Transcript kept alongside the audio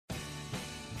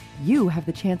you have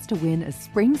the chance to win a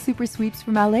spring super sweeps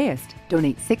from LAist.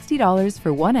 Donate $60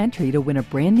 for one entry to win a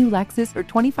brand new Lexus or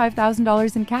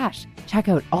 $25,000 in cash. Check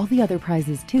out all the other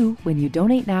prizes too when you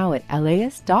donate now at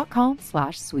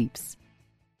laist.com/sweeps.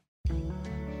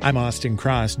 I'm Austin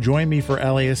Cross. Join me for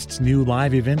LAist's new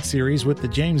live event series with the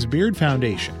James Beard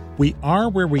Foundation. We Are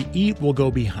Where We Eat will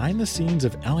go behind the scenes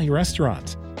of LA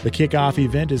restaurants. The kickoff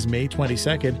event is May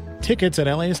 22nd. Tickets at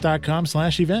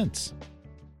laist.com/events.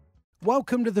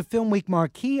 Welcome to the FilmWeek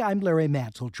Marquee. I'm Larry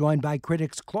Mansell, joined by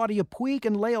critics Claudia Puig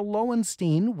and Lael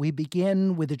Lowenstein. We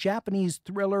begin with the Japanese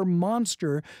thriller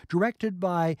Monster, directed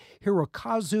by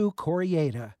Hirokazu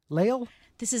Koreeda. Lael?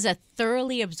 This is a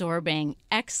thoroughly absorbing,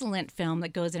 excellent film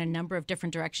that goes in a number of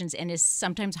different directions and is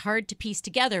sometimes hard to piece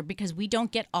together because we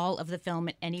don't get all of the film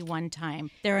at any one time.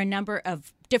 There are a number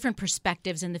of different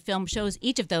perspectives, and the film shows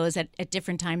each of those at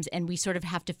different times, and we sort of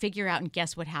have to figure out and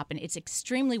guess what happened. It's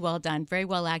extremely well done, very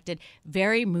well acted,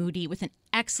 very moody, with an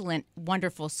excellent,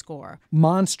 wonderful score.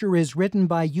 Monster is written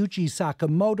by Yuji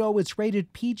Sakamoto. It's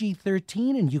rated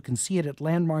PG-13, and you can see it at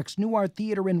Landmark's New Art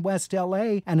Theater in West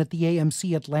L.A. and at the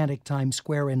AMC Atlantic Times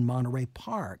Square in Monterey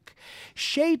Park.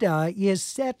 Shayda is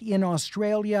set in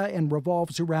Australia and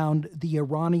revolves around the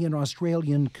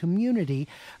Iranian-Australian community.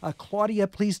 Claudia,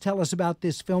 please tell us about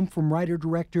this film from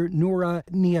writer-director Noura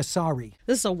Niasari.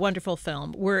 This is a wonderful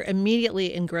film. We're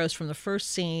immediately engrossed from the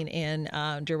first scene in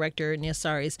director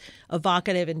Niasari's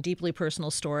evocative and deeply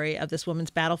personal story of this woman's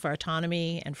battle for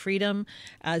autonomy and freedom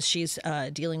as she's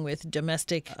dealing with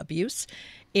domestic abuse.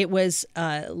 It was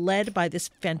led by this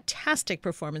fantastic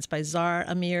performance by Zahar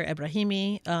Amir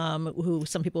Ebrahimi, who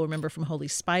some people remember from Holy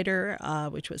Spider,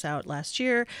 which was out last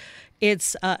year.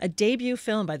 It's a debut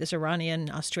film by this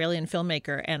Iranian-Australian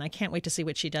filmmaker, and I can't wait to see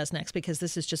what she does next because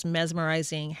this is just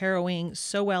mesmerizing, harrowing,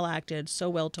 so well acted, so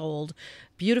well told,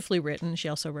 beautifully written. She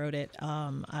also wrote it.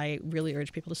 I really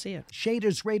urge people to see it.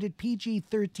 Shayda's rated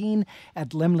PG-13 at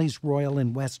Laemmle's Royal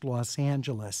in West Los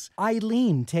Angeles.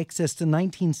 Eileen takes us to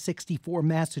 1964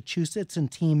 Massachusetts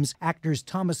and teams actors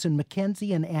Thomasin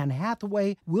McKenzie and Anne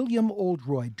Hathaway. William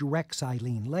Oldroyd directs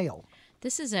Eileen. Lael.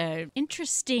 This is an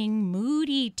interesting,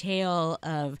 moody tale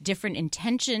of different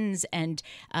intentions and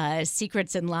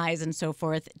secrets and lies and so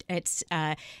forth. It's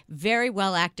very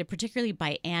well acted, particularly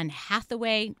by Anne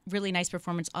Hathaway. Really nice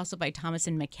performance also by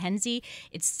Thomasin McKenzie.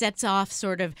 It sets off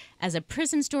sort of as a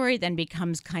prison story, then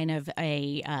becomes kind of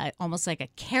a almost like a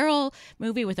Carol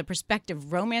movie with a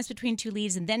perspective romance between two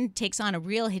leads, and then takes on a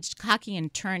real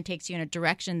Hitchcockian turn, takes you in a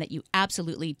direction that you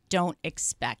absolutely don't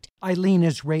expect. Eileen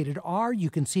is rated R.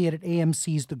 You can see it at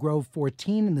AMC's The Grove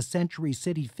 14 and the Century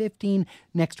City 15.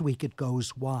 Next week it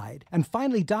goes wide. And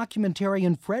finally,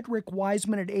 documentarian Frederick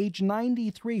Wiseman at age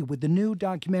 93 with the new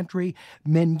documentary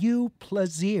Menu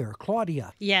Plaisir.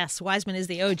 Claudia. Yes, Wiseman is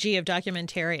the OG of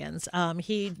documentarians.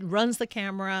 He runs the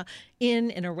camera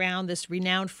in and around this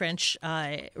renowned French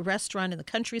restaurant in the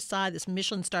countryside, this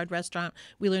Michelin-starred restaurant.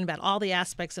 We learn about all the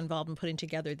aspects involved in putting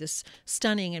together this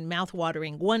stunning and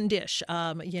mouth-watering one dish,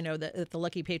 that the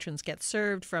lucky patrons get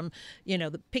served, from,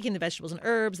 the picking the vegetables and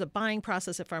herbs, the buying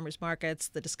process at farmers markets,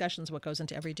 the discussions of what goes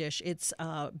into every dish. It's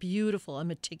beautiful and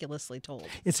meticulously told.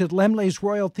 It's at Laemmle's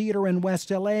Royal Theater in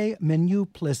West L.A. Menu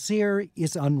Plaisir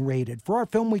is unrated. For our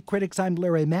Film Week critics, I'm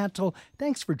Larry Mantle.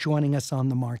 Thanks for joining us on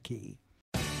The Marquee.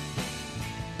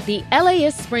 The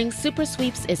LAist Spring Super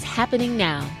Sweeps is happening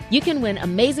now. You can win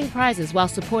amazing prizes while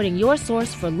supporting your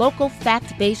source for local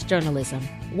fact-based journalism.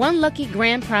 One lucky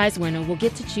grand prize winner will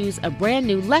get to choose a brand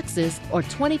new Lexus or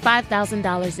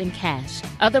 $25,000 in cash.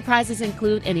 Other prizes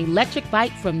include an electric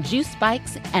bike from Juice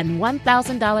Bikes and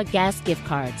 $1,000 gas gift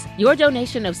cards. Your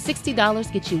donation of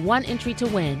 $60 gets you one entry to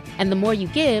win, and the more you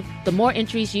give, the more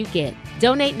entries you get.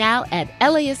 Donate now at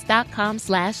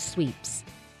laist.com/sweeps.